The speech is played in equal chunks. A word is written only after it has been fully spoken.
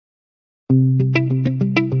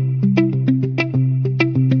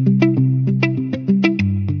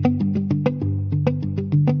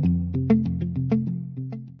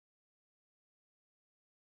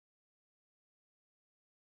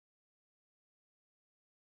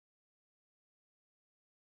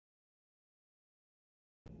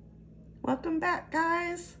Welcome back,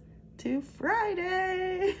 guys, to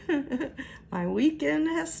Friday. My weekend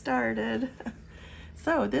has started.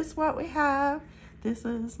 So this is what we have. This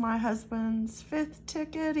is my husband's 5th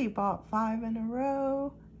ticket. He bought 5 in a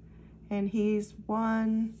row and he's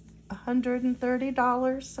won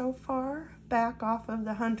 $130 so far, back off of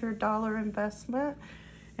the $100 investment.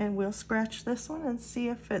 And we'll scratch this one and see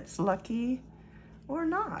if it's lucky or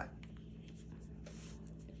not.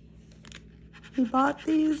 He bought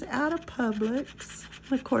these out of Publix.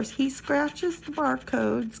 Of course, he scratches the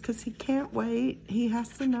barcodes because he can't wait. He has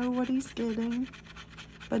to know what he's getting.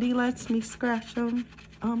 But he lets me scratch them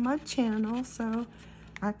on my channel so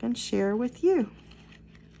I can share with you.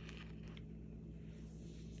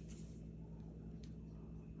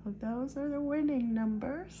 So those are the winning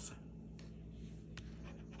numbers.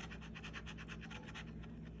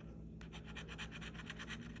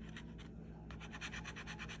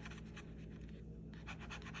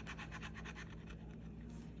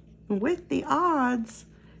 With the odds,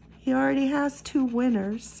 he already has 2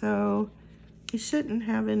 winners, so he shouldn't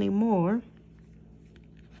have any more.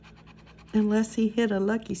 Unless he hit a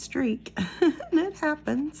lucky streak. And it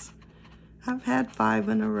happens. I've had 5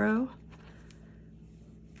 in a row.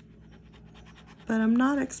 But I'm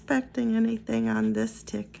not expecting anything on this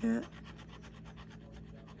ticket.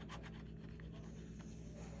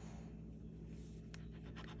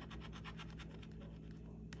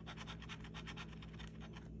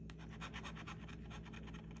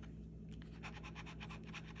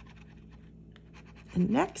 And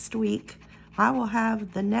next week, I will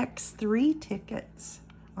have the next 3 tickets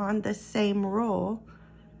on the same roll.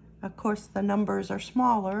 Of course, the numbers are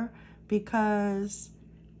smaller because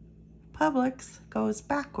Publix goes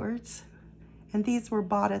backwards, and these were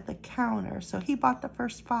bought at the counter. So he bought the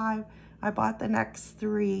first 5, I bought the next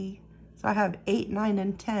 3. So I have 8, 9,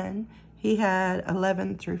 and 10. He had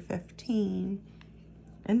 11 through 15.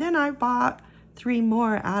 And then I bought 3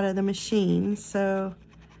 more out of the machine. So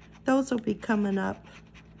those will be coming up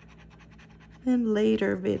in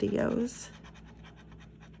later videos.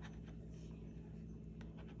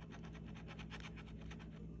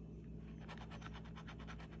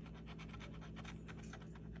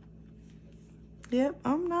 Yep,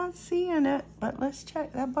 I'm not seeing it, but let's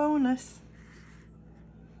check that bonus.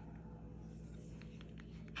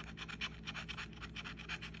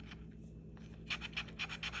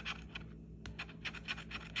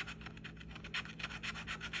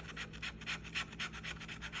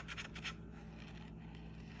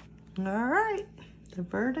 All right, the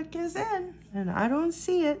verdict is in, and I don't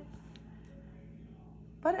see it.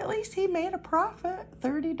 But at least he made a profit,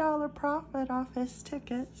 $30 profit off his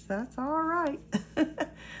tickets. That's all right.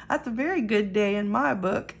 That's a very good day in my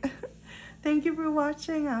book. Thank you for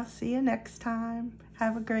watching. I'll see you next time.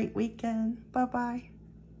 Have a great weekend. Bye-bye.